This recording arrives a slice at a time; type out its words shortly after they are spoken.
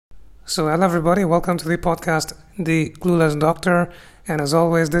So, hello everybody, welcome to the podcast, The Clueless Doctor, and as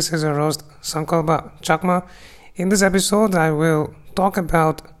always, this is your host, Sankalpa Chakma. In this episode, I will talk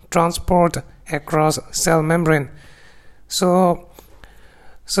about transport across cell membrane. So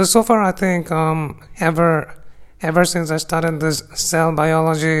far, I think ever since I started this cell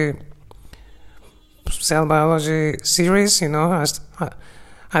biology series,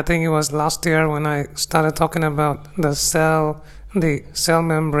 I think it was last year when I started talking about the cell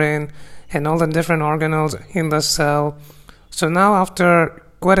membrane, and all the different organelles in the cell. So now, after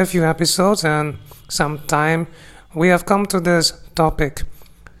quite a few episodes and some time, we have come to this topic.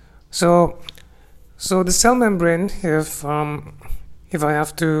 So the cell membrane, if I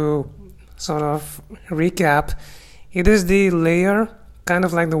have to sort of recap, it is the layer, kind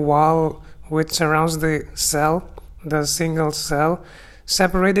of like the wall, which surrounds the cell, the single cell,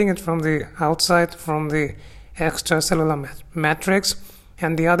 separating it from the outside, from the extracellular matrix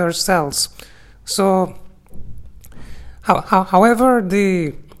and the other cells. So, however,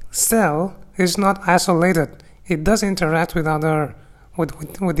 the cell is not isolated. It does interact with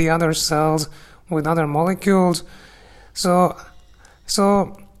the other cells, with other molecules. So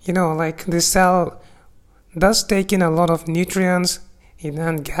like the cell does take in a lot of nutrients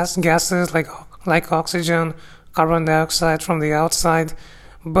and gases like oxygen, carbon dioxide from the outside,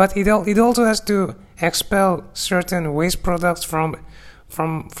 but it also has to expel certain waste products from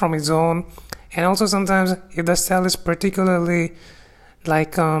its own. And also sometimes, if the cell is particularly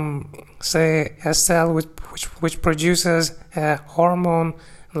like say a cell which produces a hormone,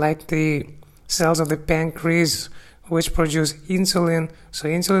 like the cells of the pancreas which produce insulin, so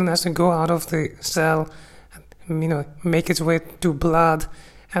insulin has to go out of the cell, make its way to blood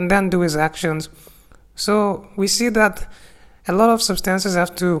and then do its actions. So we see that a lot of substances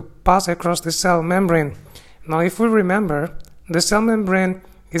have to pass across the cell membrane. Now, if we remember, the cell membrane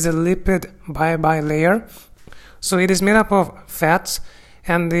is a lipid bilayer. So it is made up of fats,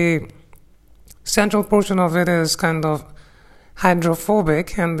 and the central portion of it is kind of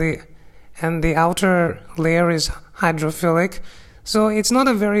hydrophobic, and the outer layer is hydrophilic. So it's not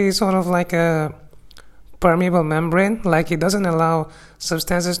a very sort of like a permeable membrane, like it doesn't allow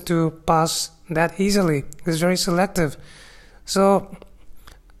substances to pass that easily. It's very selective. So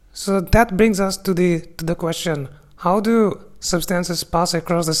that brings us to the question: how do substances pass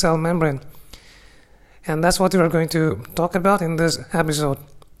across the cell membrane? And that's what we are going to talk about in this episode.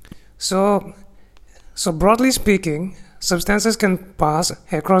 So broadly speaking, substances can pass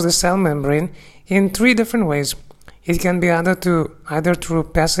across the cell membrane in three different ways. It can be either through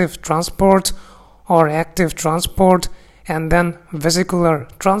passive transport or active transport, and then vesicular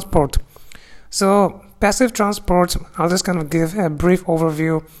transport. So passive transport, I'll just kind of give a brief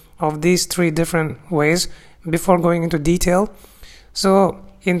overview of these three different ways before going into detail. So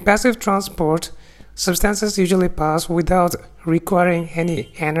in passive transport, substances usually pass without requiring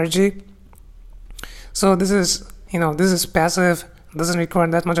any energy. So this is passive, doesn't require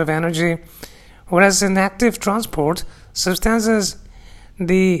that much of energy. Whereas in active transport,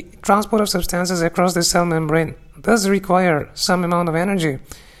 the transport of substances across the cell membrane does require some amount of energy.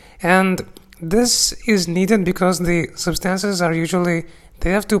 And this is needed because the substances they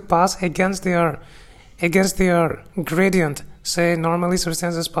have to pass against their gradient. Say normally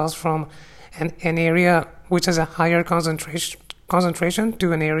substances pass from an area which has a higher concentration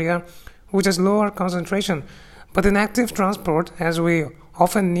to an area which has lower concentration. But in active transport, as we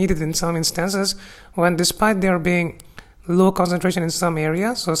often need it in some instances, when despite there being low concentration in some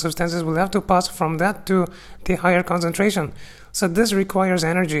area, so substances will have to pass from that to the higher concentration. So this requires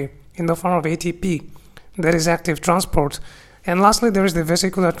energy in the form of ATP. That is active transport. And lastly, there is the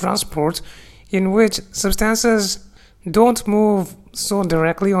vesicular transport, in which substances don't move so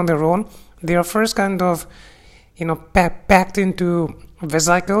directly on their own. They are first kind of packed into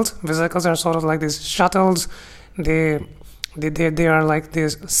vesicles. Vesicles are sort of like these shuttles. They are like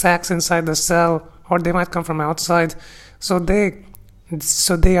these sacs inside the cell, or they might come from outside. So they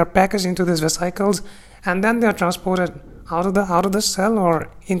are packaged into these vesicles, and then they are transported out of the cell or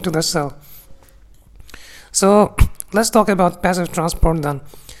into the cell. So let's talk about passive transport then.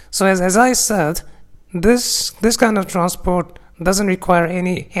 So as I said, this kind of transport doesn't require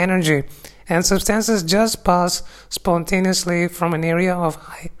any energy, and substances just pass spontaneously from an area of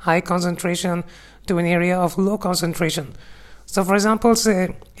high concentration to an area of low concentration. So for example,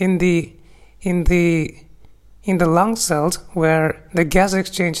 say in the lung cells where the gas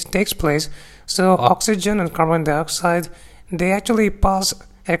exchange takes place, so oxygen and carbon dioxide, they actually pass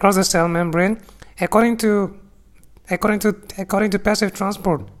across the cell membrane according to passive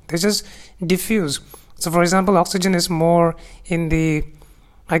transport. They just diffuse. So for example, oxygen is more in the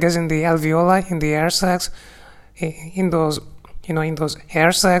I guess in the alveoli, in the air sacs, in those in those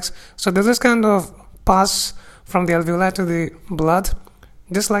air sacs. So there's this kind of pass from the alveoli to the blood,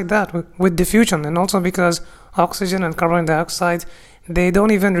 just like that with diffusion. And also because oxygen and carbon dioxide, they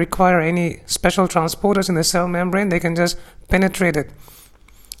don't even require any special transporters in the cell membrane, they can just penetrate it.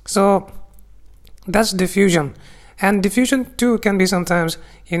 So that's diffusion. And diffusion too can be sometimes,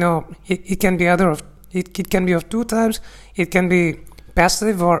 it can be it can be of two types. It can be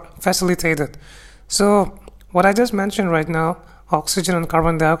passive or facilitated. So what I just mentioned right now, oxygen and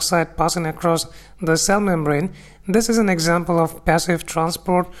carbon dioxide passing across the cell membrane, this is an example of passive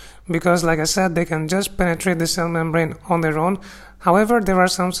transport because, like I said, they can just penetrate the cell membrane on their own. However, there are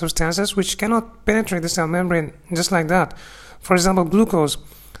some substances which cannot penetrate the cell membrane just like that. For example, glucose.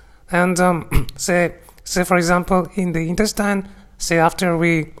 And say for example, in the intestine, say after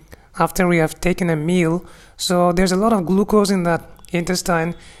we have taken a meal, so there's a lot of glucose in that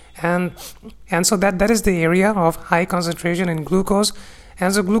intestine, and so that is the area of high concentration in glucose,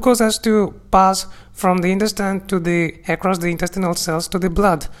 and so glucose has to pass from the intestine across the intestinal cells to the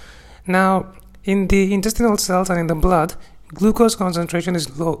blood. Now in the intestinal cells and in the blood, glucose concentration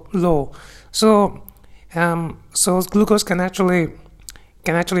is low. So glucose can actually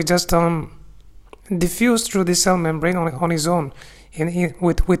just diffuse through the cell membrane on its own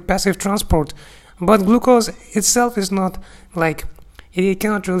with passive transport. But glucose itself is not like, it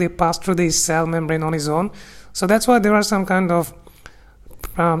cannot really pass through the cell membrane on its own. So that's why there are some kind of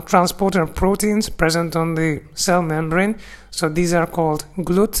transporter proteins present on the cell membrane. So these are called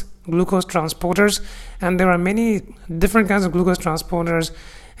glucose transporters, and there are many different kinds of glucose transporters,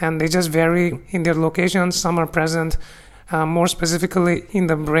 and they just vary in their locations. Some are present more specifically in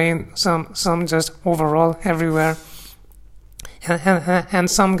the brain, some just overall everywhere, and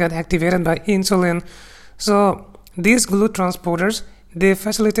some get activated by insulin. So these glucose transporters, they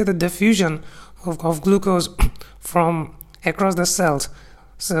facilitate the diffusion of glucose from across the cells.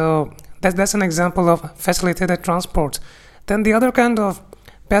 So that's an example of facilitated transport. Then the other kind of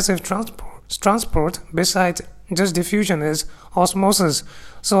passive transport besides just diffusion is osmosis.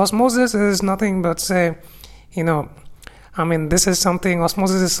 So osmosis is nothing but this is something.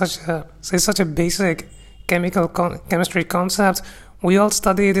 Osmosis is such a basic chemistry concept. We all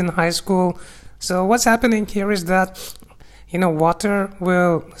study it in high school. So what's happening here is that water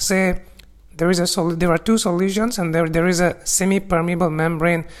will say there are two solutions, and there is a semi-permeable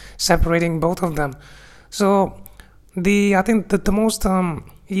membrane separating both of them. So I think that the most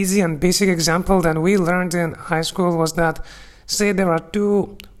easy and basic example that we learned in high school was that, say there are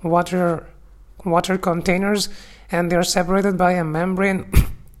two water containers, and they are separated by a membrane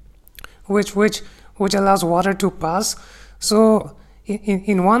which allows water to pass. So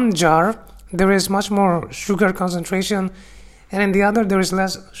in one jar there is much more sugar concentration, and in the other there is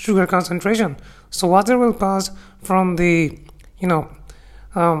less sugar concentration. So water will pass from the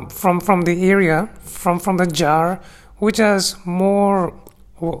from the area from the jar which has more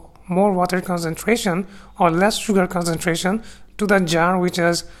water concentration or less sugar concentration to the jar which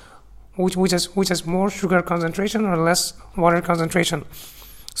has more sugar concentration or less water concentration.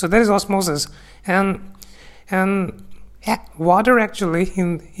 So that is osmosis. And water actually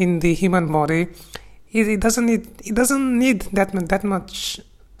in the human body, it doesn't need that much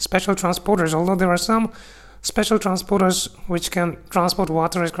special transporters, although there are some special transporters which can transport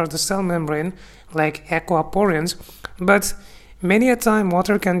water across the cell membrane, like aquaporins. But many a time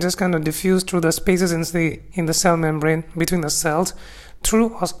water can just kind of diffuse through the spaces in the cell membrane between the cells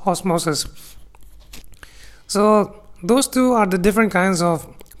through osmosis. So those two are the different kinds of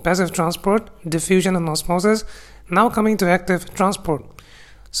passive transport, diffusion and osmosis. Now coming to active transport.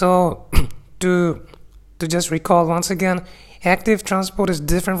 So to just recall once again, active transport is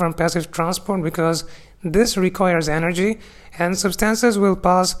different from passive transport because this requires energy, and substances will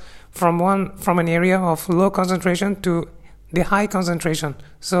pass from an area of low concentration to the high concentration.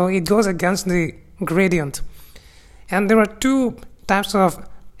 So it goes against the gradient. And there are two types of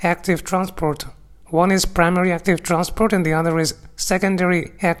active transport. One is primary active transport and the other is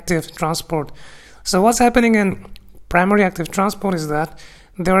secondary active transport. So what's happening in primary active transport is that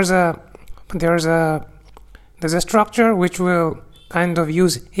there's a structure which will kind of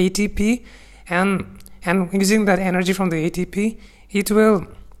use ATP, and using that energy from the ATP, it will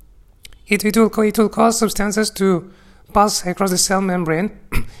cause substances to pass across the cell membrane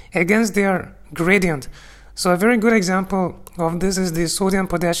against their gradient. So a very good example of this is the sodium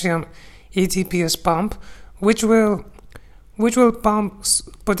potassium ATPase pump, which will pump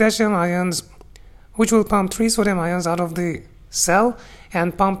potassium ions, which will pump 3 sodium ions out of the cell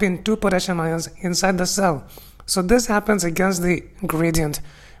and pump in 2 potassium ions inside the cell. So this happens against the gradient.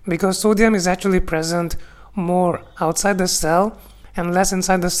 because sodium is actually present more outside the cell and less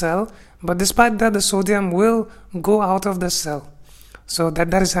inside the cell. But despite that, the sodium will go out of the cell. So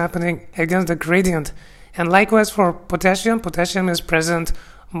that is happening against the gradient. And likewise for potassium is present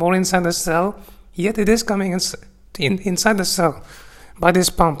more inside the cell, yet it is coming inside the cell by this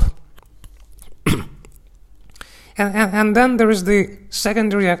pump. and then there is the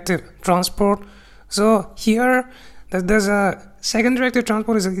secondary active transport. So here there's a secondary active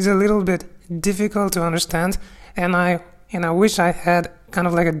transport is a little bit difficult to understand, and I wish I had kind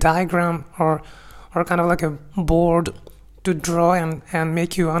of like a diagram or kind of like a board to draw and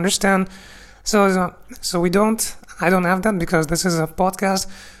make you understand. So I don't have that because this is a podcast.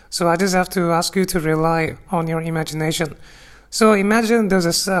 So I just have to ask you to rely on your imagination. So imagine there's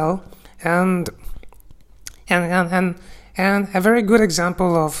a cell, and a very good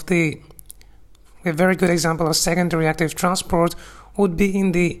example of secondary active transport would be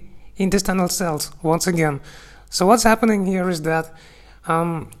in the intestinal cells once again. So what's happening here is that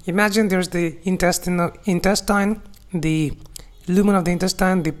imagine there's the intestine, the lumen of the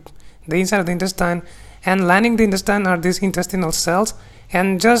intestine, the inside of the intestine, and lining the intestine are these intestinal cells,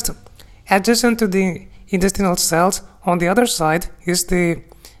 and just adjacent to the intestinal cells on the other side is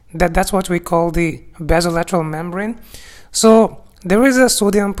that's what we call the basolateral membrane. So there is a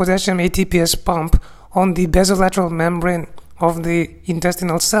sodium potassium ATPase pump on the basolateral membrane of the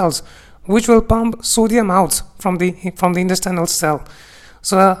intestinal cells, which will pump sodium out from the intestinal cell.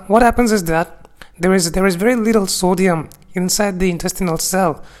 So what happens is that there is very little sodium inside the intestinal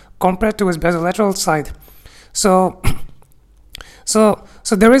cell compared to its basolateral side. So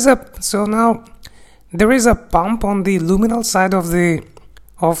there is a pump on the luminal side of the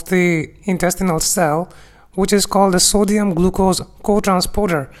intestinal cell, which is called the sodium glucose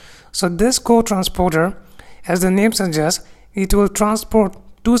cotransporter. So this cotransporter, as the name suggests, it will transport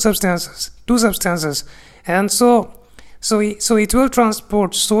two substances, and so it will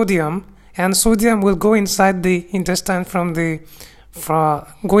transport sodium, and sodium will go inside the intestine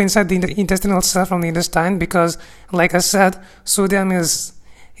go inside the intestinal cell from the intestine, because, like I said, sodium is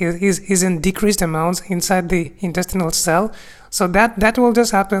in decreased amounts inside the intestinal cell. So that will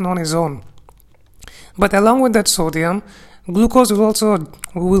just happen on its own. But along with that sodium, glucose will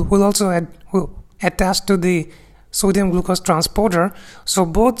attach to the sodium glucose transporter. So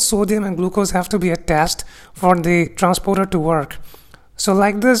both sodium and glucose have to be attached for the transporter to work. So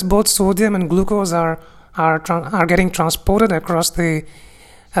like this, both sodium and glucose are getting transported across the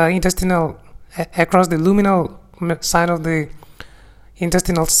across the luminal side of the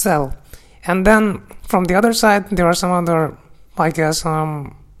intestinal cell. And then from the other side, there are some other,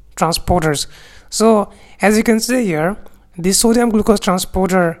 transporters. So as you can see here, the sodium glucose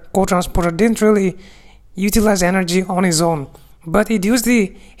cotransporter didn't really utilize energy on its own, but it used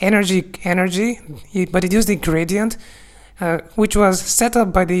the but it used the gradient, which was set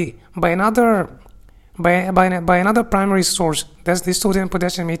up by another primary source. That's the sodium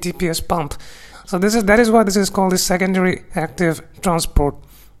potassium ATPase pump. So that is why this is called the secondary active transport.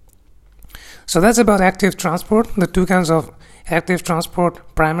 So that's about active transport, the two kinds of active transport,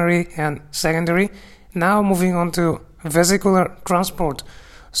 primary and secondary. Now moving on to vesicular transport.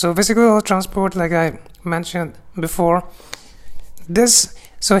 So vesicular transport, like I mentioned before,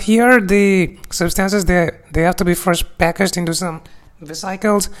 so here the substances they have to be first packaged into some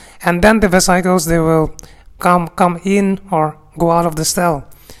vesicles, and then the vesicles they will come in or go out of the cell.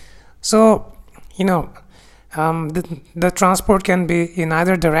 So the transport can be in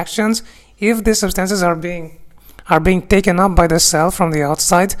either directions if the substances are being taken up by the cell from the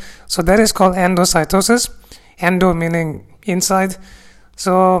outside. So that is called endocytosis. Endo meaning inside.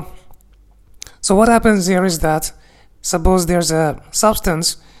 So what happens here is that suppose there's a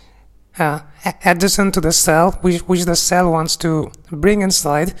substance adjacent to the cell which the cell wants to bring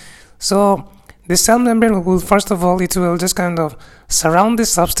inside. So the cell membrane will, first of all, it will just kind of surround the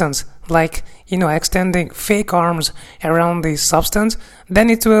substance, like extending fake arms around the substance. Then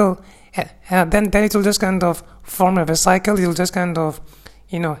it will just kind of form a vesicle. You'll just kind of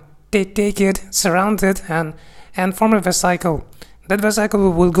take it, surround it, and form a vesicle. That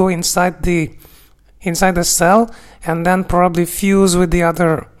vesicle will go inside the cell, and then probably fuse with the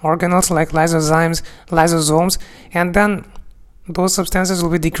other organelles like lysosomes, and then those substances will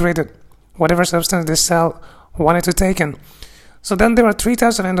be degraded, whatever substance the cell wanted to take in. So then there are three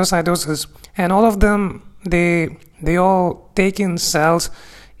types of endocytosis, and all of them they all take in cells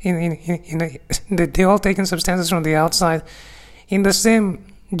they all take in substances from the outside in the same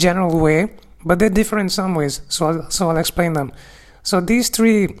general way, but they differ in some ways. So I'll explain them. So these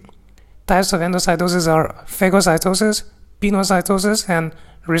three types of endocytosis are phagocytosis, pinocytosis, and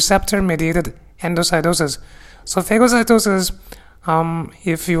receptor-mediated endocytosis. So phagocytosis,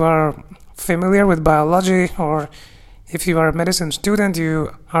 if you are familiar with biology, or if you are a medicine student,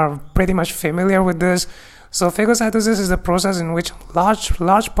 you are pretty much familiar with this. So phagocytosis is the process in which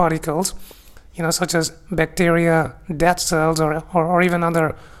large particles, such as bacteria, dead cells, or even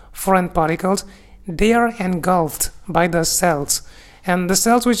other foreign particles, they are engulfed by the cells. And the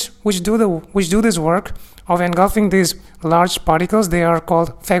cells which do this work of engulfing these large particles, they are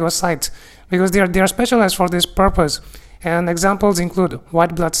called phagocytes, because they are specialized for this purpose. And examples include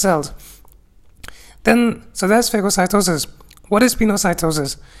white blood cells. So that's phagocytosis. What is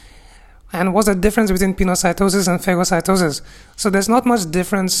pinocytosis? And what's the difference between pinocytosis and phagocytosis? So there's not much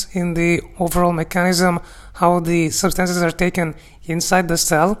difference in the overall mechanism, how the substances are taken inside the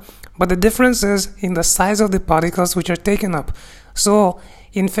cell, but the difference is in the size of the particles which are taken up. So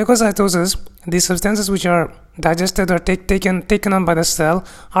in phagocytosis, the substances which are digested or taken up by the cell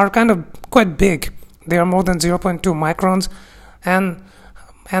are kind of quite big. They are more than 0.2 microns, and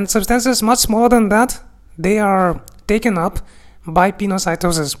substances much smaller than that, they are taken up by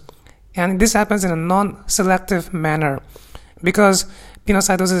pinocytosis. And this happens in a non-selective manner, because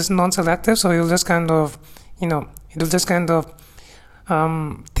pinocytosis is non-selective, so it'll just kind of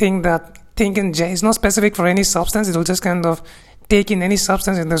think it's not specific for any substance. It'll just kind of take in any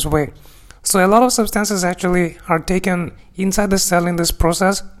substance in this way. So a lot of substances actually are taken inside the cell in this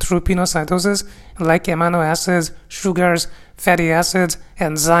process through pinocytosis, like amino acids, sugars, fatty acids,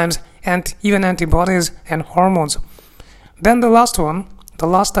 enzymes, and even antibodies and hormones. Then the last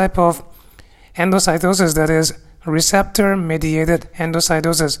type of endocytosis, that is receptor-mediated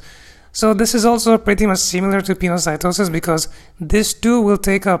endocytosis. So this is also pretty much similar to pinocytosis, because this too will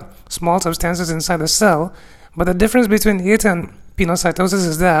take up small substances inside the cell, but the difference between it and pinocytosis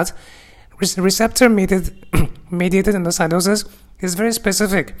is that receptor-mediated endocytosis is very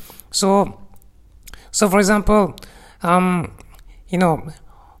specific. So for example, it will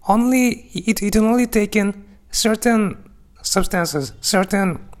only take in certain substances,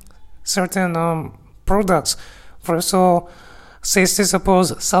 certain products.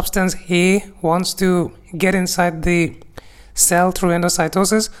 Suppose substance A wants to get inside the cell through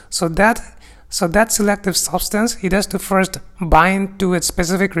endocytosis. So that selective substance, it has to first bind to its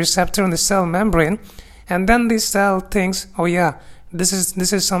specific receptor on the cell membrane, and then the cell thinks, oh yeah, this is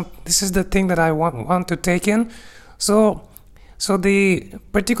the thing that I want to take in. So the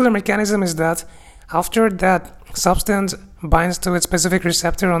particular mechanism is that after that substance binds to its specific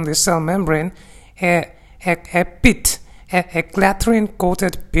receptor on the cell membrane, a clathrin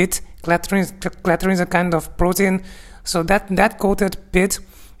coated pit. Clathrin is a kind of protein. So that coated pit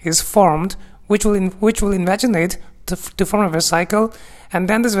is formed, which will invaginate to form a vesicle, and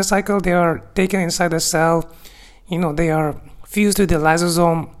then this vesicle, they are taken inside the cell. They are fused to the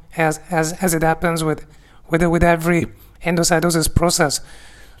lysosome as it happens with every endocytosis process.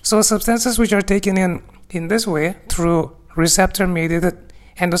 So substances which are taken in this way through receptor-mediated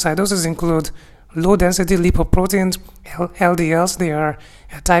endocytosis include low-density lipoproteins, LDLs. They are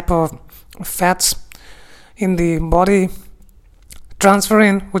a type of fats in the body.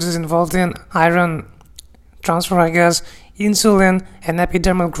 Transferrin, which is involved in iron transfer, insulin, and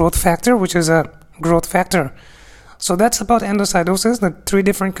epidermal growth factor, which is a growth factor. So that's about endocytosis, the three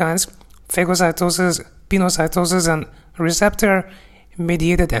different kinds: phagocytosis, pinocytosis, and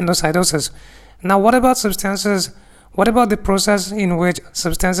receptor-mediated endocytosis. Now, what about substances? What about the process in which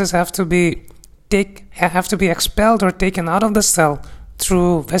substances have to be expelled or taken out of the cell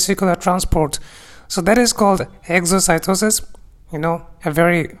through vesicular transport? So that is called exocytosis. A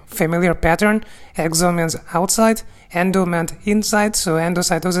very familiar pattern. Exo means outside, endo meant inside. So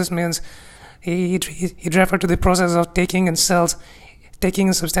endocytosis means it refers to the process of taking in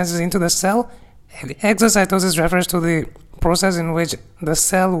substances into the cell. Exocytosis refers to the process in which the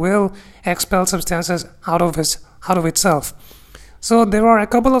cell will expel substances out of itself. So there are a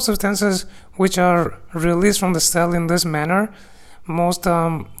couple of substances which are released from the cell in this manner. Most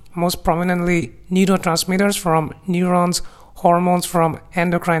prominently neurotransmitters from neurons, hormones from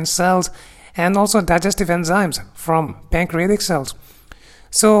endocrine cells, and also digestive enzymes from pancreatic cells.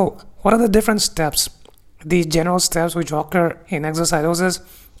 So what are the different steps, the general steps which occur in exocytosis?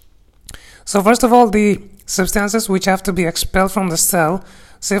 So first of all, the substances which have to be expelled from the cell,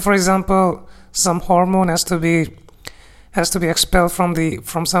 say for example, some hormone has to be expelled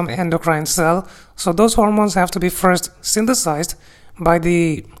from some endocrine cell. So those hormones have to be first synthesized by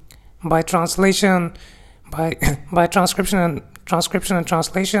translation, by transcription and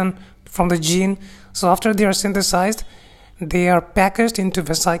translation from the gene. So after they are synthesized, they are packaged into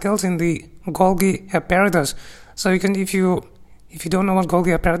vesicles in the Golgi apparatus. So if if you don't know what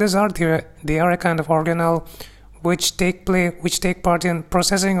Golgi apparatus are, they are a kind of organelle which take part in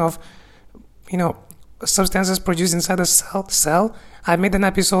processing of, substances produced inside the cell. I made an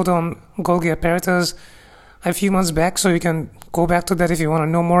episode on Golgi apparatus a few months back, so you can go back to that if you want to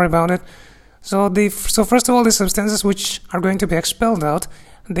know more about it. So first of all, the substances which are going to be expelled out,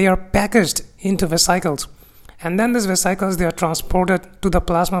 they are packaged into vesicles. And then these vesicles, they are transported to the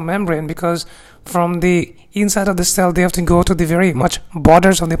plasma membrane, because from the inside of the cell, they have to go to the very much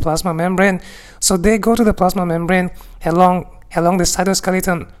borders of the plasma membrane. So they go to the plasma membrane along the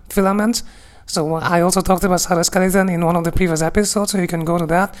cytoskeleton filaments. So I also talked about cytoskeleton in one of the previous episodes, so you can go to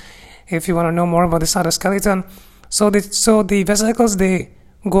that if you want to know more about the cytoskeleton. So the vesicles, they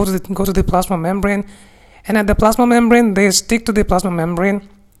go to the plasma membrane, and at the plasma membrane, they stick to the plasma membrane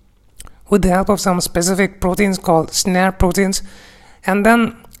with the help of some specific proteins called snare proteins. And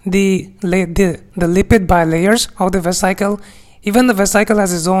then the lipid bilayers of the vesicle, even the vesicle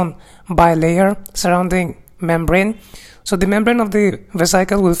has its own bilayer surrounding membrane. So the membrane of the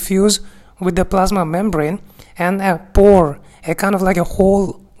vesicle will fuse with the plasma membrane, and a pore, a kind of like a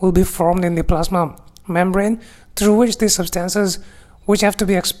hole, will be formed in the plasma membrane, through which the substances which have to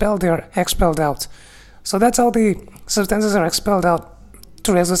be expelled, they are expelled out. So that's how the substances are expelled out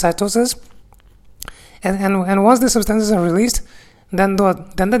through exocytosis. And once the substances are released, then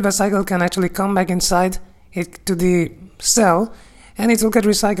that vesicle can actually come back inside it to the cell, and it will get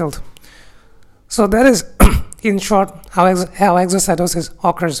recycled. So that is, in short, how exocytosis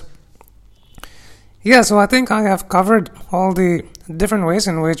occurs. Yeah, so I think I have covered all the different ways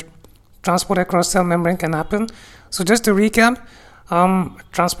in which transport across cell membrane can happen. So just to recap,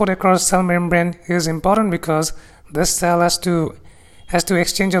 transport across cell membrane is important because the cell has to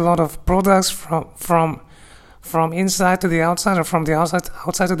exchange a lot of products from inside to the outside, or from the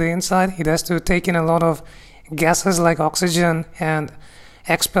outside to the inside. It has to take in a lot of gases like oxygen and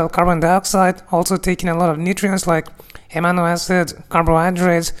expel carbon dioxide, also take in a lot of nutrients like amino acids,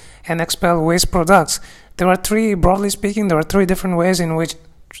 carbohydrates, and expel waste products. Broadly speaking, there are three different ways in which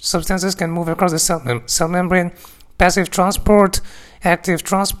substances can move across the cell membrane: passive transport, active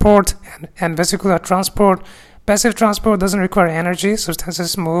transport, and vesicular transport. Passive transport doesn't require energy.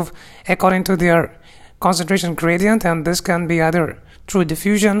 Substances move according to their concentration gradient, and this can be either through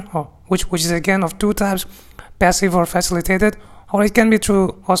diffusion, or which is again of two types, passive or facilitated, or it can be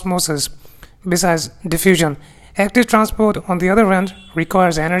through osmosis besides diffusion. Active transport, on the other hand,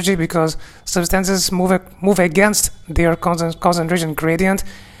 requires energy because substances move against their concentration gradient,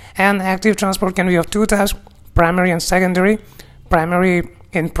 and active transport can be of two types, primary and secondary.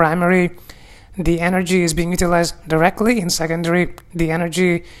 In primary, the energy is being utilized directly. In secondary, the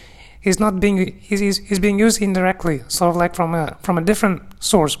energy is being used indirectly, sort of like from a different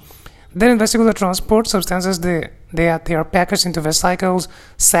source. Then in vesicular transport, substances they are packaged into vesicles,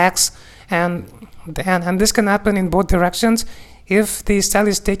 sacs, and this can happen in both directions. If the cell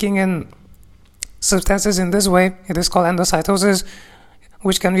is taking in substances in this way, it is called endocytosis,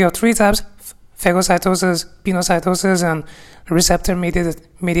 which can be of three types: phagocytosis, pinocytosis, and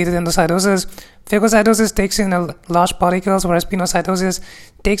receptor-mediated endocytosis. Phagocytosis takes in large particles, whereas pinocytosis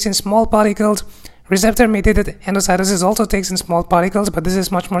takes in small particles. Receptor-mediated endocytosis also takes in small particles, but this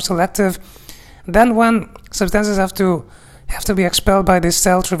is much more selective. Then when substances have to be expelled by the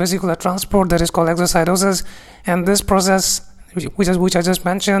cell through vesicular transport, that is called exocytosis, and this process, which I just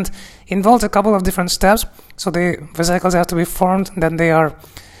mentioned, involves a couple of different steps. So the vesicles have to be formed, then they are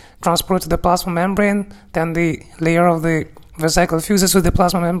transported to the plasma membrane, then the layer of the vesicle fuses with the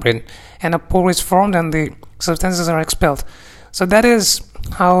plasma membrane, and a pore is formed, and the substances are expelled. So that is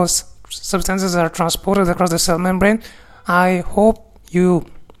how substances are transported across the cell membrane. I hope you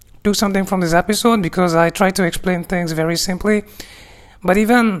took something from this episode, because I try to explain things very simply. But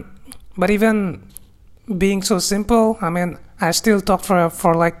even being so simple, I still talked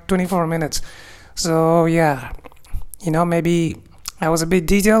for like 24 minutes. So yeah, maybe I was a bit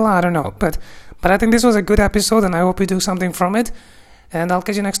detailed, I don't know. But I think this was a good episode, and I hope you do something from it. And I'll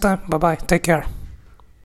catch you next time. Bye-bye. Take care.